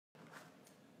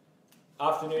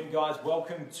Afternoon, guys.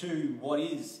 Welcome to what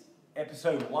is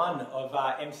episode 1 of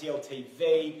MCL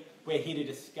TV. We're here to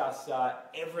discuss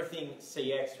everything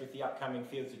CX with the upcoming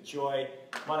Fields of Joy.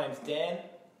 My name's Dan.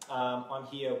 I'm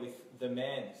here with the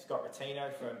man, Scott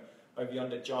Rettino from over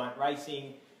yonder Giant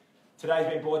Racing. Today's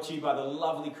been brought to you by the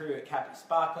lovely crew at Capit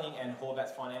Sparkling and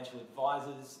Horvat's Financial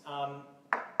Advisors.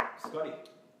 Scotty,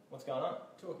 what's going on?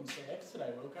 Talking CX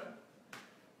today, Wilco.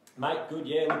 Mate, good,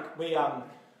 yeah. Look,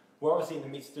 we're obviously in the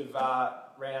midst of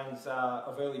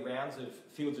early rounds of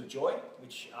Fields of Joy,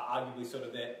 which are arguably sort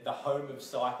of the home of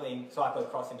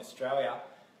cyclocross in Australia.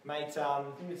 Mate, I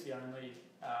think it's the only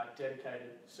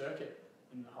dedicated circuit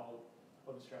in the whole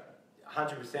of Australia.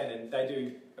 100%, and they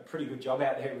do a pretty good job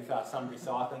out there with Sunbury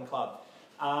Cycling Club.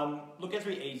 Look, as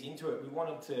we ease into it, we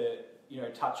wanted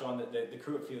to touch on that the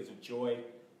crew at Fields of Joy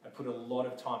have put a lot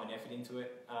of time and effort into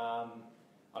it.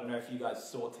 I don't know if you guys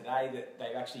saw today that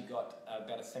they've actually got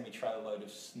about a semi-trailer load of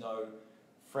snow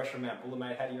fresh from Mount Buller,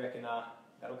 mate. How do you reckon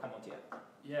that'll come onto you?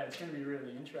 Yeah, it's going to be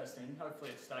really interesting.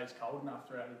 Hopefully it stays cold enough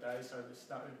throughout the day so the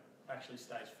snow actually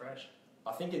stays fresh.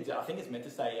 I think it's meant to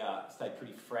stay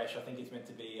pretty fresh. I think it's meant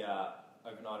to be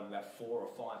overnight of about 4 or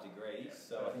 5 degrees. Yeah,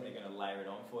 so perfect. I think they're going to layer it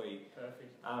on for you.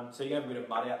 Perfect. So you have a bit of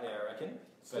mud out there, I reckon.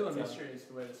 Still a mystery as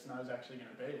to where the snow's actually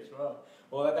going to be as well.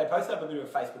 Well, they posted up a bit of a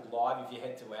Facebook Live. If you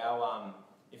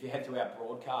head to our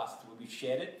broadcast, we've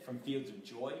shared it from Fields of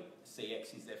Joy.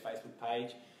 CX is their Facebook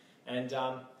page, and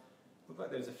looked like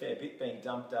there was a fair bit being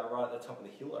dumped right at the top of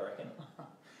the hill, I reckon.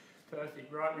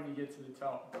 Perfect, right when you get to the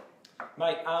top.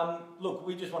 Mate, look,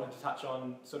 we just wanted to touch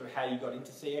on sort of how you got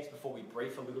into CX before we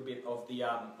brief a little bit of the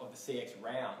CX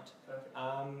round. Perfect.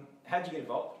 How'd you get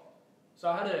involved? So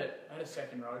I had a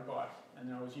second road bike,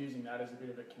 and I was using that as a bit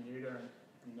of a commuter.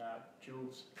 And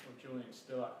Julian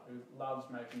Stiller, who loves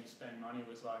making me spend money,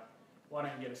 was like, "Why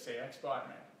don't you get a CX bike,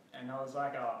 man?" And I was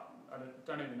like, "Oh, I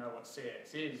don't even know what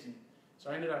CX is." And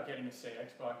so I ended up getting a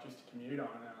CX bike just to commute on,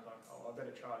 and I was like, "Oh, I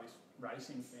better try this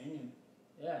racing thing." And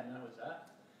yeah, and that was that.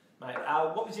 Mate,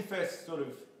 what was your first sort of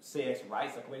CX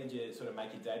race? Like, when did you sort of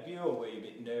make your debut, or were you a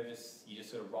bit nervous? You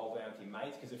just sort of rolled around with your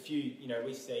mates? Because a few,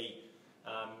 we see,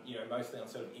 mostly on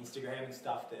sort of Instagram and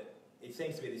stuff that it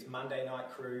seems to be this Monday night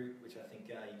crew, which I think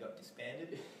you got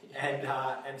disbanded,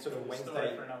 and sort of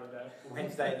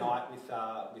Wednesday night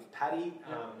with Paddy,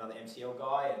 another MCL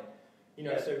guy,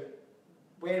 and so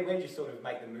where did you sort of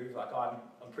make the move? Like,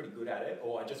 I'm pretty good at it,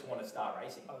 or I just want to start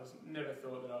racing. I never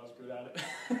thought that I was good at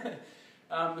it.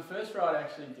 The first ride I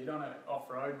actually did on it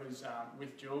off-road was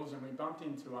with Jules, and we bumped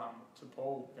into to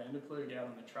Paul Vanderplug out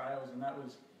on the trails, and that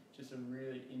was just a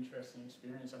really interesting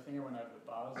experience. I think I went over the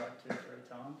bars like 2 or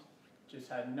 3 times. Just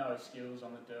had no skills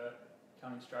on the dirt,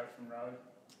 coming straight from road.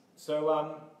 So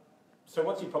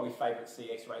what's your probably favourite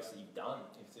CX race that you've done?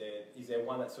 Is there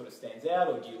one that sort of stands out,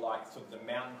 or do you like sort of the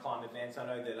mountain climb events? I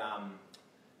know that I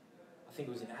think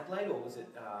it was in Adelaide, or was it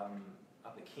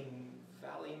up at King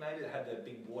Valley maybe, that had the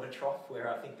big water trough where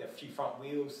I think the few front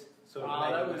wheels sort of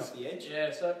maybe went off the edge?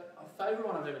 Yeah, so a favourite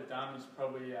one I've ever done is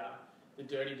probably the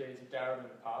Dirty Deeds of Darwin and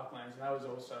the Parklands, and that was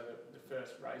also the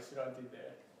first race that I did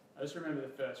there. I just remember the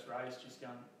first race just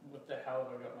going, what the hell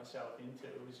have I got myself into?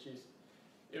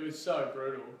 It was so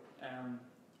brutal.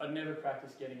 I'd never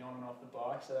practiced getting on and off the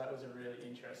bike, so that was a really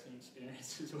interesting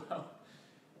experience as well.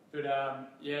 But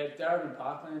yeah, Darwin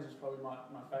Parklands was probably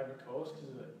my favourite course because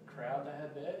of the crowd they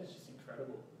had there. It's just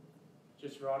incredible.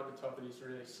 Just right at the top of this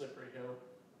really slippery hill.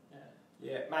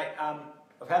 Yeah, mate,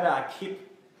 I've had Kip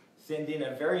send in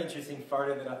a very interesting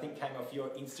photo that I think came off your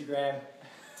Instagram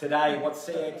today, what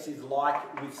CX is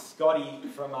like with Scotty,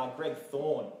 from Greg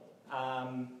Thorne,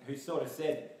 who sort of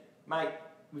said, "Mate,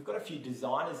 we've got a few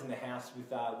designers in the house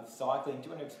with cycling. Do you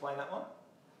want to explain that one?"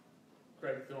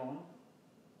 Greg Thorne?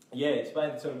 Yeah,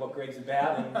 explain sort of what Greg's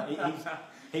about. And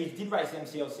he did race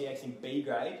MCL CX in B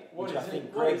grade, which I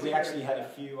think, Greg, we actually had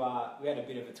we had a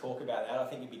bit of a talk about that. I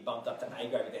think he'd be bumped up to A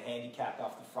grade with a handicap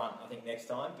off the front, I think, next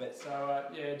time. But so,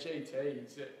 yeah, GT,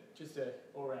 he's just an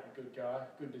all-round good guy,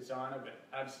 good designer, but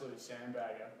absolute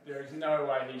sandbagger. There is no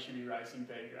way he should be racing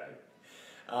B grade.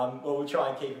 Well, we'll try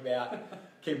and keep him out.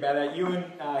 Ewan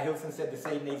Hilson said the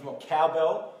scene needs more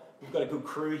cowbell. We've got a good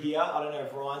crew here. I don't know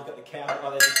if Ryan's got the cowbell. Oh,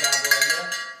 there's a cowbell in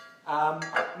there.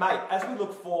 Mate, as we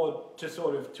look forward to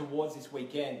sort of towards this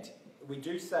weekend, we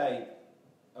do say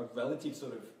a relative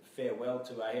sort of farewell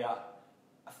to a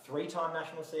 3-time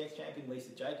national CX champion, Lisa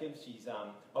Jacobs. She's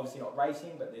obviously not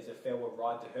racing, but there's a farewell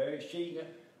ride to her.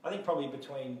 I think probably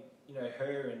between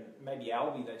her and maybe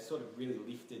Albie, they sort of really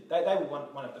lifted. They were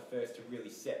one of the first to really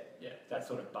set that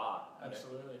sort of bar.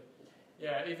 Absolutely.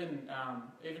 Yeah, even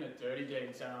at Dirty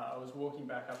Deeds, I was walking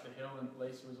back up the hill and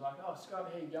Lisa was like, "Oh,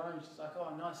 Scott, how you going?" She's like,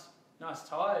 "Oh, nice nice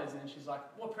tyres. And she's like,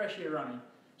 what pressure are you running?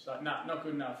 She's like, nah, not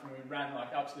good enough. And we ran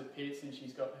like up to the pits, and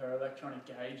she's got her electronic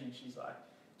gauge, and she's like,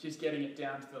 just getting it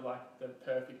down to the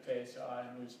perfect PSI.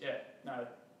 And it was,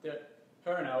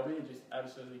 her and Albie are just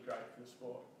absolutely great for the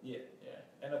sport. Yeah. Yeah.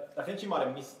 And I think she might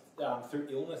have missed through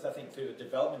illness, I think, through the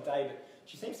development day, but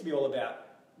she seems to be all about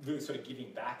really sort of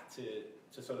giving back to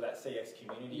sort of that CX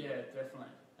community. Yeah, definitely.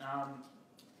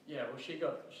 Well, she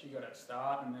got her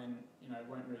start, and then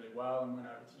went really well, and went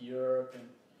over to Europe, and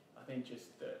I think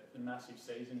just the massive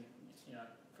season,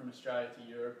 from Australia to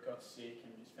Europe, got sick,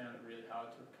 and just found it really hard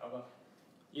to recover.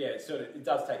 Yeah, it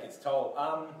does take its toll.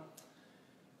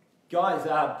 Guys,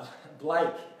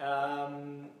 Blake,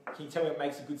 can you tell me what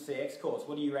makes a good CX course?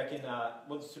 What do you reckon?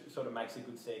 What sort of makes a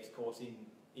good CX course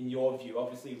in your view?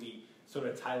 Obviously, we sort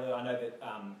of tailor. I know that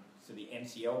so the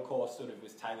MCL course sort of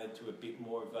was tailored to a bit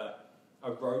more of a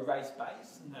road race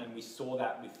base, and we saw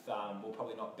that with well,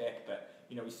 probably not Beck, but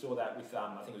we saw that with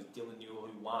I think it was Dylan Newell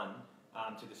who won.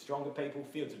 To the stronger people,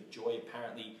 Fields of Joy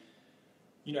apparently,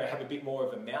 have a bit more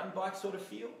of a mountain bike sort of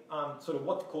feel. Sort of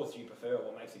what course do you prefer?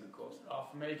 What makes a good course? Oh,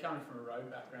 for me, coming from a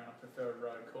road background, I prefer a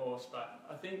road course, but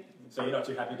I think... So you're not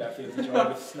too happy about Fields of Joy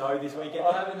with snow this weekend?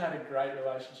 I haven't had a great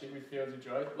relationship with Fields of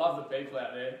Joy. Love the people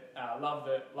out there. Love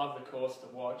the course to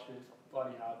watch. It's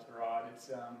bloody hard to ride.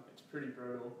 It's pretty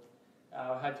brutal.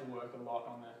 I had to work a lot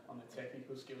on the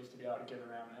technical skills to be able to get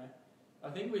around there. I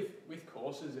think with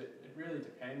courses, it really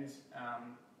depends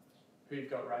who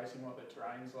you've got racing, what the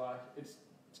terrain's like. It's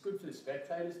good for the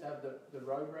spectators to have the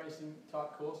road racing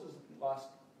type courses, last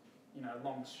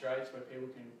long straights where people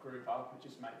can group up. It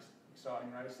just makes exciting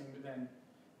racing. But then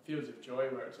Fields of Joy,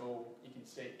 where it's all you can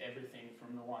see everything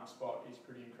from the one spot, is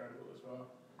pretty incredible as well.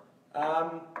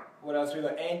 What else we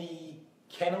got? Andy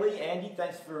Kennelly. Andy,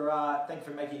 thanks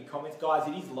for making your comments, guys.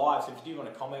 It is live, so if you do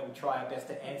want to comment, we'll try our best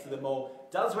to answer them all.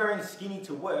 Does wearing skinny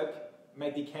to work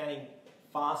make the accounting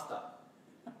faster?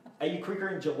 Are you quicker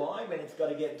in July when it's got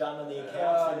to get done on the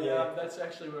accounts? That's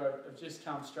actually where I've just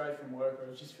come straight from work, where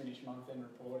I've just finished month-end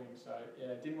reporting. So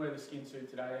yeah, didn't wear the skin suit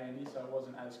today, Andy, so I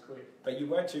wasn't as quick. But you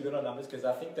weren't too good on numbers, because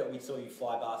I think that we saw you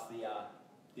fly past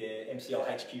the MCL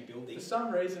HQ building. For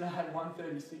some reason, I had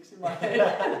 136 in my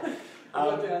head. I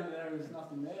got down there, there was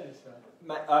nothing there. So.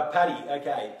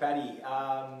 Paddy,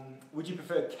 would you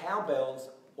prefer cowbells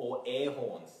or air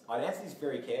horns? I'd answer this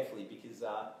very carefully because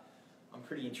I'm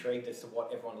pretty intrigued as to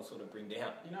what everyone will sort of bring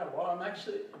down. You know what? I'm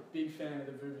actually a big fan of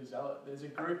the Vuvuzela. There's a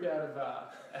group out of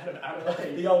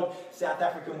Adelaide. The old South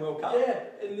African World Cup. Yeah,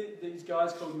 and these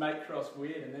guys called Mate Cross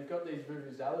Weird, and they've got these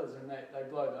Vuvuzelas, and they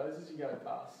blow those as you go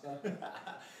past. So.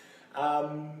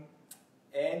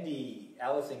 Andy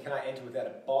Allison, can I enter without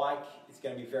a bike? It's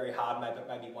going to be very hard, mate, but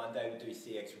maybe one day we'll do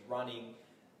CX running.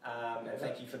 And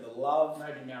thank you for the love.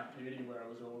 Maybe Mount Beauty, where I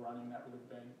was all running, that would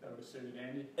have suited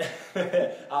Andy.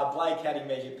 Blake, how do you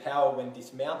measure power when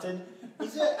dismounted?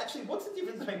 Is there actually, what's the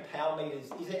difference between power meters?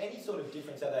 Is there any sort of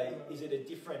difference? Is it a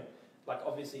different, like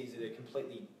obviously, is it a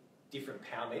completely different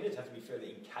power meter? Does it have to be further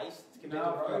encased compared to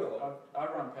road? I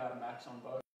run power to max on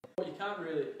both. You can't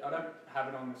really, I don't have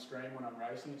it on the screen when I'm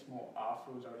racing, it's more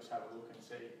afterwards. I just have a look and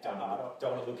see. Don't want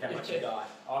to look how much you die.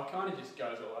 Oh, it kind of just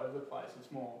goes all over the place.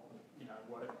 It's more,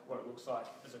 what it looks like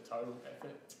as a total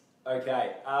effort.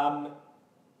 Okay,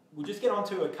 we'll just get on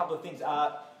to a couple of things.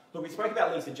 Look, we spoke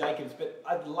about Lisa Jacobs, but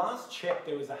at last check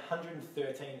there was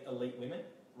 113 elite women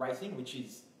racing, which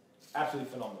is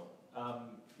absolutely phenomenal.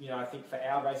 I think for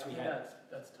our race we had...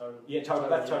 That's total. Yeah, total.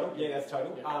 That's total. Yeah, that's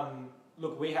total. Yeah.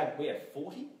 Look, we had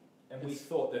 40, and we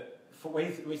thought that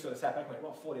we sort of sat back and went,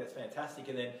 well, 40, that's fantastic.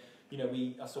 And then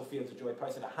I saw Fields of Joy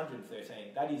posted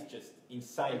 113. That is just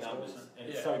insane numbers, awesome. And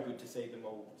it's so good to see them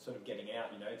all sort of getting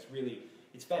out.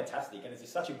 It's fantastic, and it's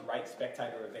such a great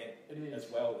spectator event as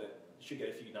well that you should get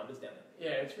a few numbers down there.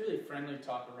 Yeah, it's really friendly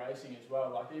type of racing as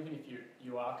well. Like even if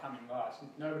you are coming last,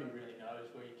 nobody really knows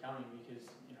where you're coming because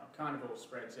it kind of all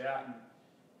spreads out. And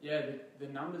yeah, the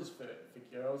numbers for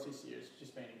girls this year has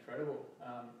just been incredible.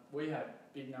 We had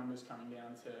big numbers coming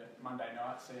down to Monday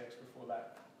night CX before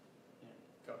that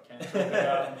got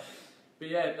cancelled. But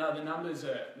yeah, no, the numbers,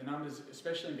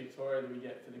 especially in Victoria, that we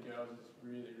get for the girls is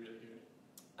really, really good.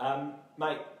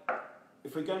 Mate,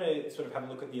 if we're going to sort of have a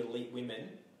look at the elite women,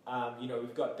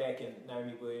 we've got Beck and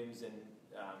Naomi Williams and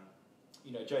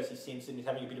Josie Simpson is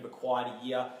having a bit of a quieter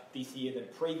year this year than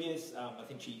previous. I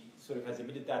think she sort of has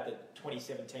admitted that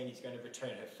 2017 is going to return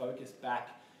her focus back.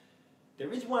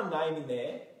 There is one name in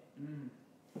there.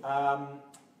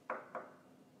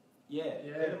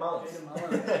 Peter Mullins.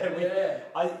 Peter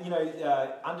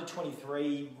Mullins. Under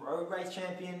 23 road race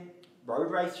champion.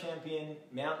 road race champion,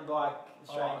 mountain bike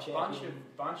Australian champion.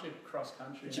 Bunch of cross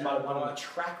country. She might have won on the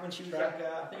track when she was younger.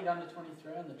 I think under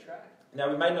 23 on the track. Now,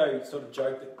 we made no sort of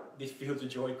joke that this Fields of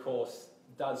Joy course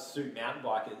does suit mountain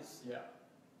bikers. Yeah.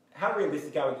 How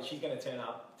realistic are we that she's going to turn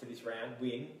up to this round,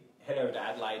 win, head over to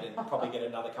Adelaide and probably get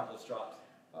another couple of stripes?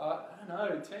 I don't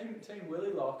know. Team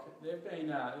Willie Lock, they've been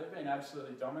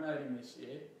absolutely dominating this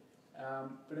year.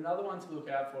 But another one to look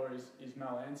out for is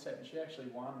Mel Ansett, and she actually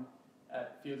won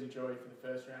at Fields of Joy for the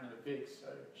first round of the Vics, so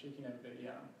she can never be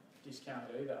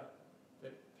discounted either.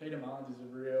 But Peter Mullins is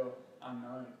a real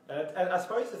unknown. And I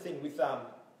suppose the thing with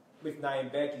Nay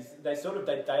and Beck is they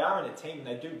are in a team and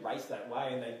they do race that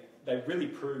way, and they really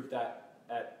proved that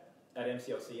at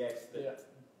MCLCX that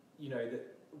that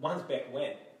once Beck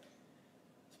went,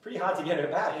 it's pretty hard to get her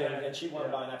back, and she won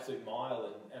by an absolute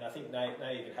mile, and I think Nay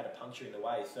even had a puncture in the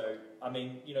way. So I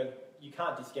mean, you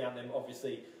can't discount them.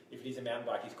 Obviously, if it is a mountain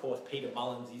bike, of course Peter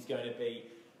Mullins is going to be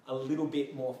a little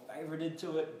bit more favoured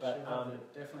to it, but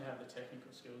definitely have the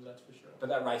technical skills, that's for sure. But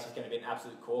that race is going to be an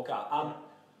absolute corker.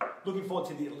 Looking forward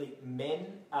to the elite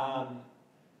men.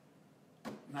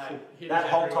 That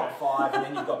whole top five, and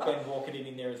then you've got Ben Walker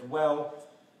in there as well.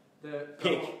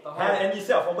 Pick. And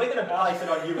yourself. Well, we're going to place it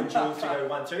on you and Jules to go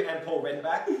 1-2, and Paul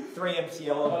Redback, 3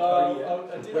 MCL on the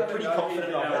podium. We're pretty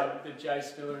confident of it. That Jay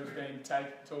Spiller has been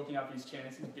talking up his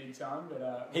chances big time.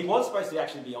 But he was supposed to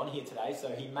actually be on here today, so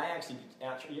he may actually be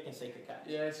out. You can secret catch.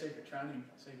 Yeah, secret training.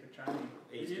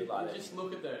 He's you good like that. Just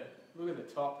look at the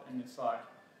top, and it's like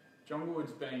John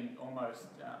Wood's been almost.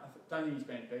 I don't think he's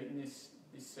been beaten this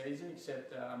season,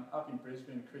 except up in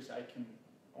Brisbane, Chris Aitken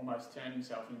almost turned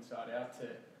himself inside out to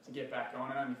get back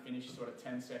on. It only finished sort of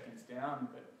 10 seconds down,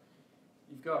 but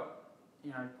you've got,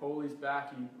 Paulie's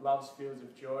back. He loves Fields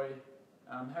of Joy.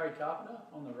 Harry Carpenter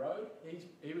on the road.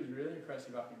 He was really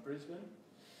impressive up in Brisbane.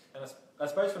 And I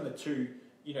suppose from the two,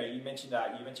 you mentioned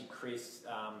Chris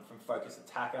from Focus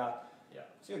Attacker. Yeah.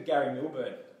 So you've got Gary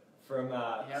Milburn from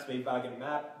Speedwagon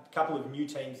Map. A couple of new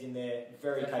teams in there,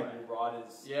 very capable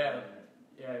riders. Yeah.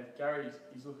 Gary's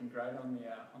looking great on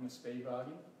the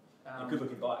Speedwagon.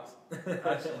 Good-looking bikes.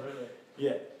 Absolutely.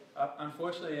 Yeah.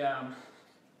 Unfortunately,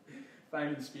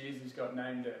 Fabian Spears has got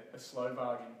named a slow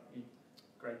bargain.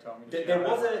 Greg told me to There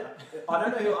was I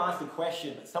don't know who asked the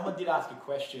question, but someone did ask a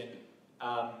question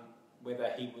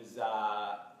whether he was,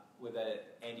 whether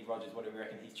Andy Rogers, what do we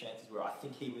reckon his chances were? I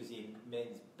think he was in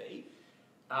men's B.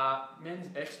 Men's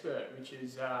expert, which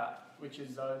is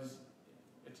those.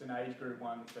 It's an age group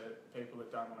one for people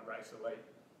that don't want to race elite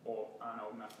or aren't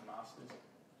old enough for masters.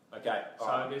 Okay.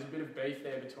 So there's a bit of beef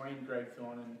there between Greg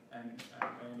Thorne and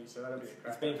Andy, so that'll be a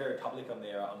crack. It's been very public on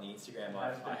there on the Instagram.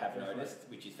 I have noticed,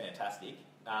 which is fantastic.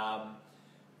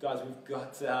 Guys, we've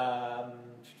got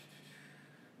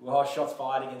shots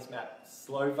fired against Matt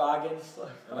Slowwagen.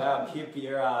 Pip,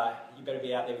 you better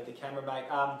be out there with the camera, mate.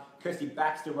 Kirsty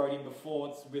Baxter rode in before.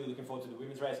 It's really looking forward to the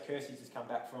women's race. Kirsty's just come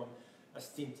back from a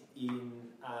stint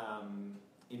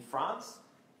in France.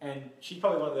 And she's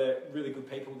probably one of the really good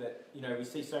people that, we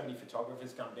see so many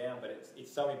photographers come down, but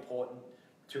it's so important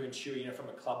to ensure, from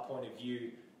a club point of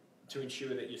view, to ensure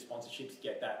that your sponsorships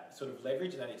get that sort of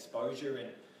leverage and that exposure. And,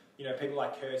 people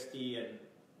like Kirsty and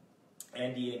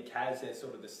Andy and Kaz, they're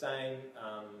sort of the same.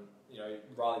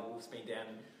 Riley Wolf's been down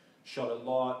and shot a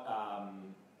lot.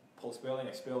 Paul Sperling,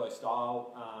 Spurlo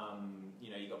style.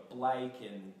 You got Blake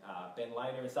and Ben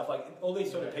Lehner and stuff like all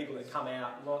these sort of people that come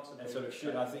out and sort of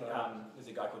shoot. I think there's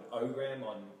a guy called Ogram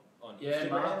on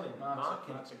Instagram.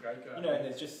 Mark's a great guy. And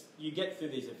there's just you get through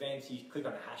these events, you click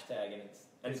on a hashtag, and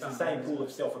it's the same pool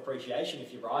of self-appreciation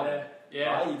if you're riding.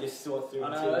 Yeah. Right? You just sort through. I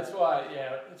know. That's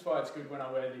why it's good when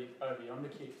I wear the over yonder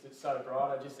kit, because it's so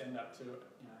bright. I just end up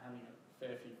having a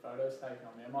fair few photos taken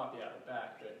on me. I might be out the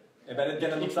back, but. Yeah, but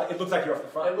then it looks like you're off the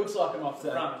front. It looks like I'm off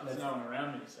the front. There's no one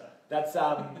around me, so that's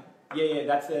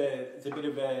that's it's a bit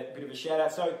of a shout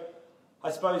out. So I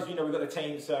suppose we've got the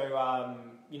team. So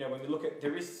when we look at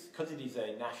because it is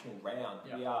a national round,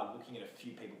 we are looking at a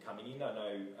few people coming in. I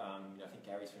know I think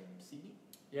Gary's from Sydney.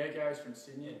 Yeah, Gary's from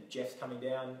Sydney. And Jeff's coming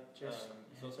down. He's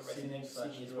also racing in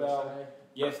Sydney as USA. well.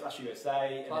 Yes,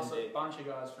 USA. Plus a bunch of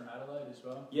guys from Adelaide as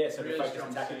well. Yeah, so really the Focus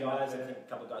Attacker guys. I think a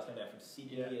couple of guys coming down from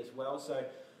Sydney as well. So.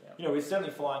 We're certainly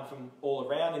flying from all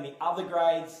around. In the other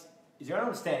grades, is there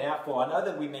anyone to stand out for? I know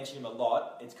that we mention him a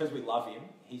lot. It's because we love him.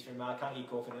 He's from Carnegie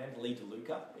Corfin, Lee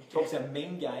DeLuca. Talks a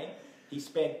mean game. He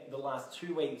spent the last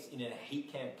 2 weeks in a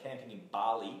heat camp camping in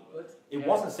Bali. It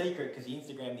wasn't secret because he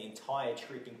Instagrammed the entire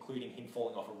trip, including him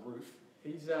falling off a roof.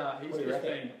 He's just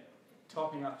been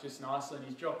topping up just nicely, and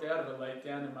he's dropped out of elite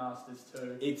down to Masters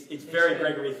too. It's very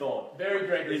Gregory Thorne. Very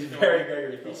Gregory It's Thorne. very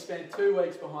Gregory Thorne. He spent 2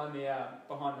 weeks behind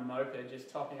the moped, just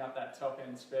topping up that top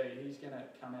end speed. He's going to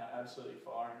come out absolutely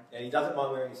firing. And he doesn't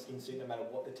mind wearing a skin suit no matter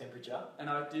what the temperature. And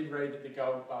I did read that the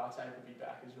gold bar tape will be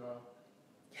back as well.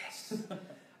 Yes.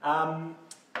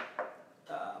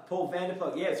 Paul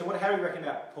Vanderpoel. Yeah. So how do we reckon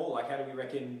about Paul? Like, how do we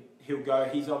reckon he'll go?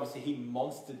 He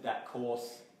monstered that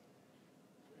course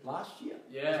last year.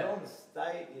 Yeah. As well in the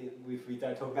state. If we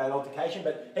don't talk about altercation,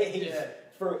 but he's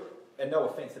and no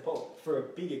offense to Paul, for a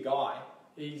bigger guy,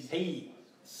 he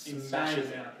smashes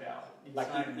insane amount of power. Like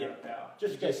amount of power.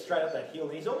 Just goes straight up that hill.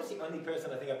 And he's almost the only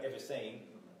person I think I've ever seen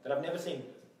that I've never seen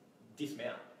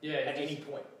dismount. Yeah. At any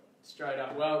point. Straight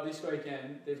up. Well, this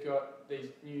weekend they've got these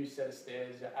new set of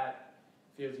stairs at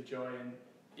Fields of Joy, and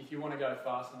if you want to go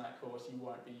fast on that course, you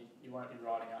won't be riding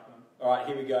up them. All right,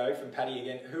 here we go from Paddy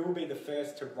again. Who will be the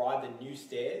first to ride the new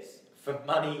stairs for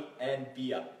money and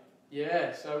beer?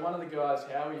 Yeah, so one of the guys,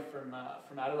 Howie from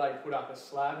Adelaide, put up a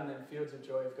slab, and then Fields of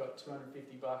Joy have got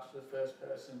 $250 for the first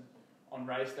person on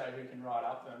race day who can ride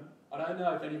up them. I don't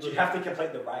know if anybody. Do you have to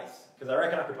complete the race? Because I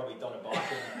reckon I could probably don a bike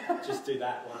and just do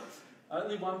that once.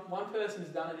 Only one person's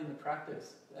done it in the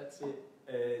practice. That's it.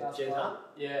 Jez Hunt?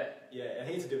 Yeah. Yeah, and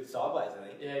he had to do it sideways, I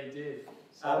think. Yeah, he did.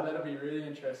 So that'll be really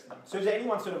interesting. So is there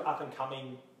anyone sort of up and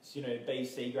coming, B,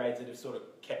 C grades that have sort of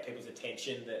kept people's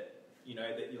attention that you're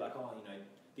like,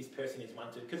 this person is one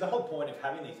to... Because the whole point of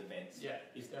having these events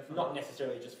is definitely not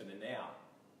necessarily just for the now.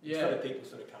 It's for the people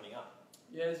sort of coming up.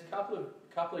 Yeah, there's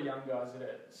a couple of young guys that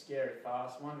are scary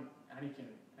fast. One, Anakin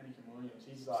Williams.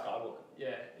 He's like... Skywalker.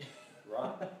 Yeah.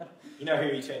 Right? You know who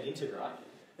he turned into,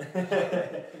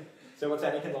 right? So what's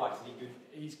Anakin like? Is he good?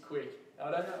 He's quick.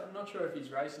 I don't know. I'm not sure if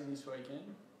he's racing this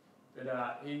weekend,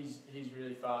 but he's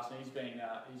really fast, and he's been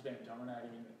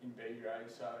dominating in B grade.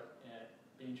 So yeah,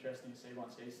 be interesting to see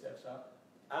once he steps up.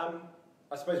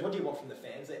 I suppose, what do you want from the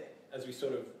fans there as we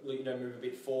sort of move a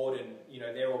bit forward, and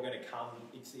they're all going to come?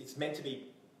 It's meant to be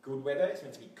good weather. It's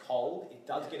meant to be cold. It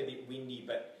does get a bit windy,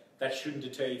 but that shouldn't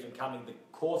deter you from coming. The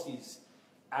course is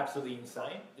absolutely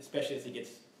insane, especially as it gets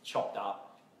chopped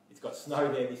up. It's got snow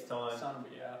there this time. Sun will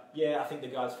be out. Yeah, I think the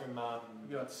guys from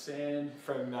you got sand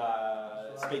from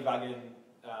Speedwagon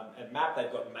and Map,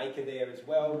 they've got Maker there as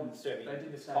well. Serving they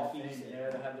did the same coffees. thing. Yeah,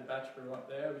 they had the batch brew up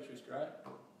there, which was great.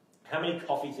 How many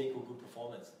coffees equal good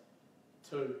performance?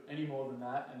 2. Any more than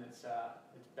that, and it's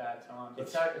bad times.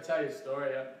 I'll tell you a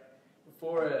story.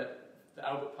 Before the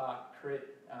Albert Park crit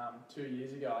 2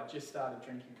 years ago, I just started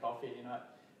drinking coffee, and I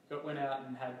went out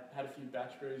and had a few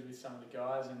batch brews with some of the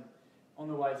guys, and on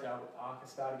the way to Albert Park, I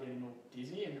started getting all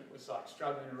dizzy and it was like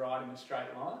struggling to ride in a straight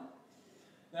line.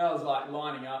 Then I was like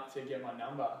lining up to get my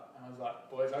number, and I was like,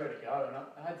 boys, I got to go, and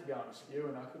I had to go on a spew,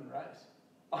 and I couldn't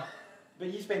race. But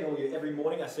you spend every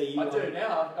morning I see you I do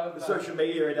now. I've social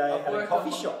media a day at a coffee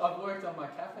shop. I've worked on my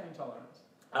caffeine tolerance.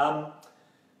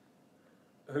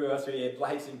 Who else are here?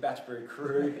 Blake's in Batch Brew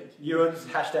Crew. Ewan's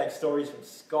 #stories from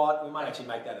Scott. We might actually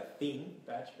make that a thing.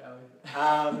 Batch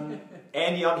Valley.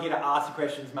 Andy, I'm here to ask the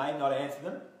questions, mate, not answer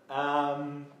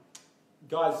them.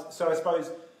 Guys, so I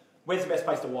suppose, where's the best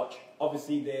place to watch?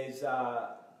 Obviously, there's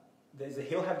a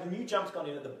hill. Have the new jumps gone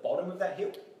in at the bottom of that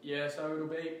hill? Yeah, so it'll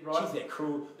be right... Jeez, they're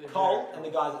cruel. Cole and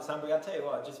the guys at Sunbury, I'll tell you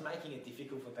what, just making it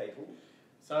difficult for people.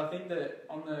 So I think that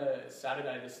on the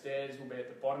Saturday, the stairs will be at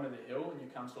the bottom of the hill, and you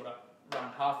come sort of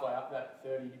run halfway up that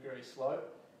 30-degree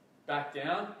slope, back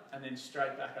down, and then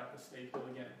straight back up the steep hill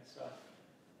again.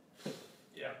 So,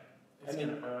 yeah, it's going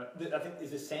to hurt. I think, is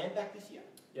there sand back this year?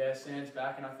 Yeah, sand's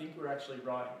back, and I think we're actually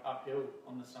riding uphill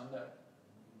on the Sunday.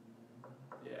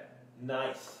 Yeah.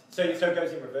 Nice. So it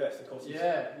goes in reverse, the courses?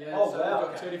 Yeah. Oh, so wow, we've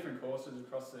got 2 different courses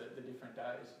across the different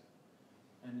days.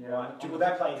 And right. Will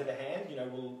that play into the hand?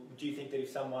 Do you think that if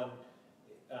someone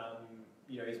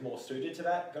is more suited to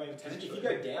that, if you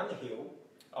go down the hill,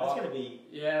 that's going to be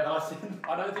nice.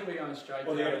 I don't think we're going straight.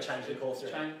 Or they're going to change the course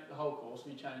around. The whole course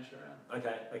will be changed around.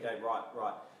 Okay,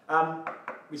 right.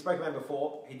 We spoke about him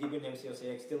before. He did win an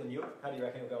MCLCX, still in Europe. How do you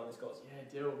reckon he'll go on this course?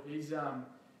 Yeah, Dill. He's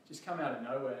just come out of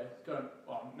nowhere. He's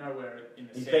got nowhere in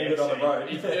the. He's been good on the road.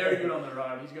 He's very good on the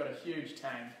road. He's got a huge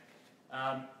tank.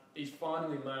 He's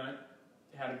finally learnt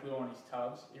how to glue on his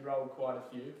tubs. He rolled quite a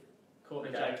few. Caught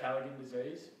the Jay Callaghan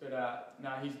disease, but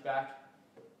no, he's back.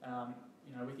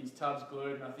 With his tubs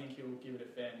glued, and I think he'll give it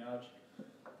a fair nudge.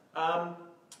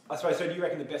 I suppose. So, do you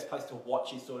reckon the best place to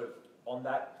watch is sort of on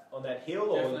that hill,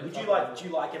 or Definitely do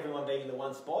you like everyone being in the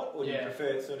one spot, or do you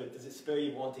prefer does it spur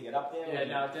you on to get up there? Yeah,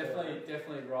 no,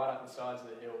 definitely right up the sides of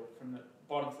the hill, from the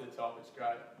bottom to the top. It's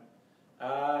great.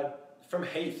 From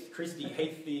Heath Christie.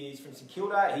 Heath is from St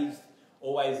Kilda. He's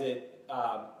always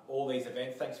all these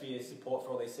events. Thanks for your support for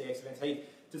all these CX events. Heath,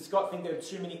 does Scott think there are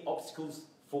too many obstacles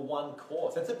for one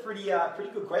course? That's a pretty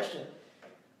good question.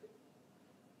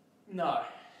 No,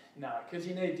 because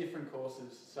you need different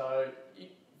courses. So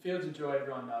Fields of Joy,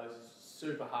 everyone knows, is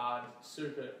super hard,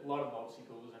 a lot of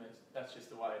obstacles, and that's just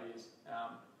the way it is.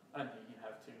 I don't think you can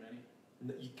have too many.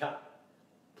 You can't.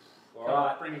 All Cole,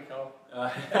 right. bring a Cole.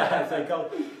 So Cole,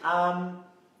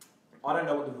 I don't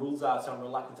know what the rules are, so I'm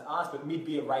reluctant to ask. But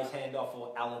mid-beer race handoff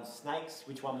or Allen Snakes,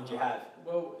 which one would you have?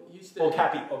 Well, used to or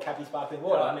Cappy sparkling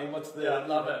water. I mean, what's the? Yeah,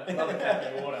 love it. Love a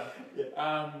Cappy water.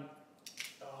 Yeah.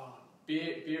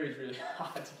 Beer is really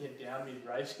hard to get down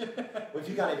mid-race. Well, if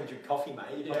you can't even drink coffee,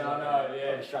 mate. Yeah, I know.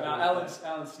 Yeah. No,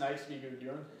 Allen Snakes would be good,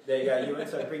 Ewan. There you go, Ewan.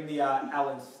 So bring the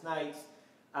Allen Snakes.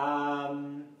 How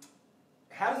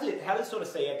does sort of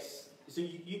CX? So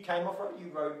you came off road.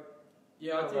 You rode.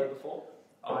 Yeah, I did. Rode before.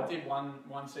 I did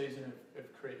one season of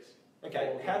Chris.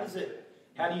 Okay. How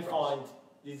do you find?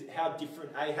 How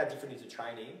different? A, how different is the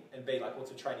training? And B, like,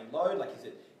 what's the training load? Like, is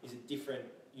it different?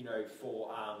 You know,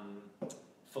 for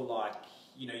like,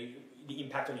 you know, the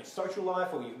impact on your social life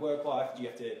or your work life? Do you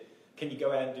have to? Can you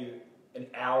go out and do an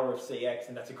hour of CX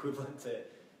and that's equivalent to,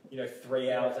 you know,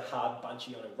 3 hours of hard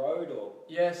bunchy on a road? Or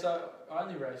yeah, so I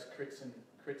only race crits and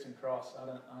cross. I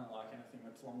don't like anything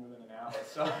that's longer than an hour.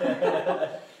 So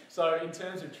so in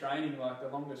terms of training, like the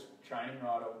longest training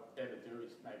ride I'll ever do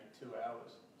is maybe 2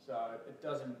 hours. So it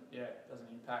doesn't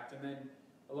impact. And then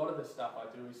a lot of the stuff I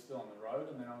do is still on the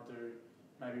road, and then I'll do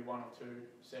maybe 1 or 2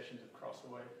 sessions of cross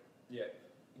a week. Yeah.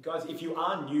 Guys, if you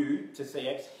are new to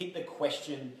CX, hit the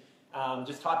question,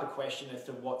 just type a question as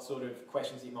to what sort of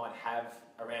questions you might have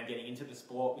around getting into the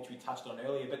sport, which we touched on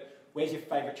earlier. But where's your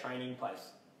favourite training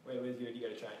place? Where do you go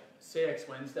to train? CX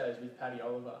Wednesdays with Paddy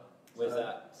Oliver. Where's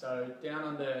that? So down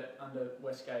under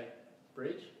Westgate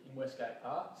Bridge in Westgate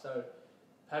Park. So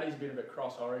Paddy's a bit of a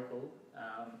cross oracle,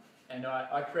 and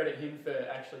I credit him for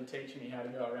actually teaching me how to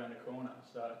go around a corner.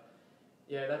 So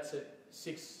yeah, that's at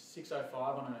 6:05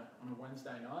 on a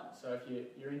Wednesday night. So if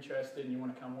you're interested and you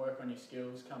want to come work on your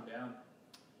skills, come down.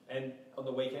 And on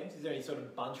the weekends, is there any sort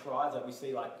of bunch rides? Like we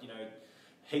see, like, you know,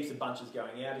 heaps of bunches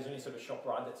going out. Is there any sort of shop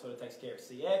ride that sort of takes care of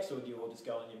CX, or do you all just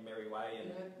go on your merry way? And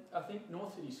yeah, I think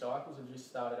North City Cycles have just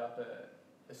started up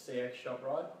a CX shop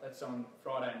ride. That's on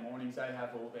Friday mornings. They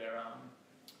have all their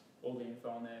all the info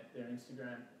on their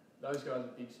Instagram. Those guys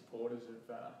are big supporters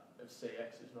of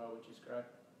CX as well, which is great.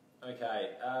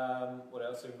 Okay, what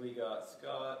else have we got?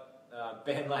 Scott,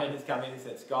 Ben Lane has come in and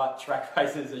said, Scott, track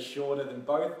races are shorter than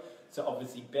both, so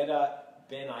obviously better.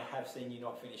 Ben, I have seen you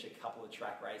not finish a couple of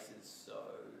track races, so...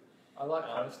 I like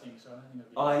posting, so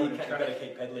I think you've got to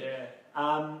keep pedaling.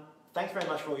 Yeah. Thanks very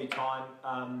much for all your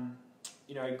time.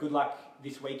 You know, good luck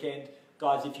this weekend.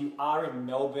 Guys, if you are in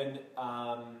Melbourne,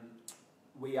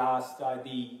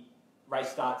 the race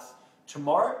starts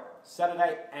tomorrow,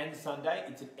 Saturday and Sunday.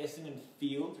 It's at Essendon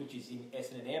Fields, which is in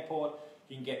Essendon Airport.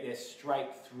 You can get there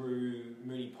straight through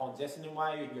Moonee Ponds Essendon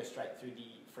Way. You can go straight through the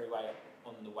freeway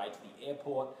on the way to the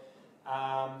airport.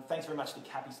 Thanks very much to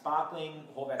Cappy Sparkling,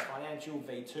 Horvath Financial,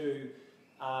 V2,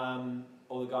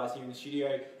 all the guys here in the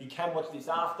studio. You can watch this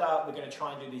after. We're going to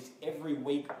try and do this every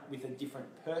week with a different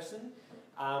person.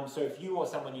 So if you or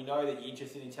someone you know that you're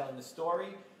interested in telling the story,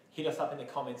 hit us up in the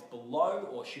comments below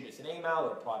or shoot us an email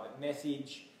or a private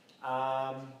message.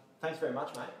 Thanks very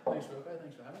much, mate. Thanks, Wilco.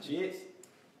 Thanks for having me. Cheers.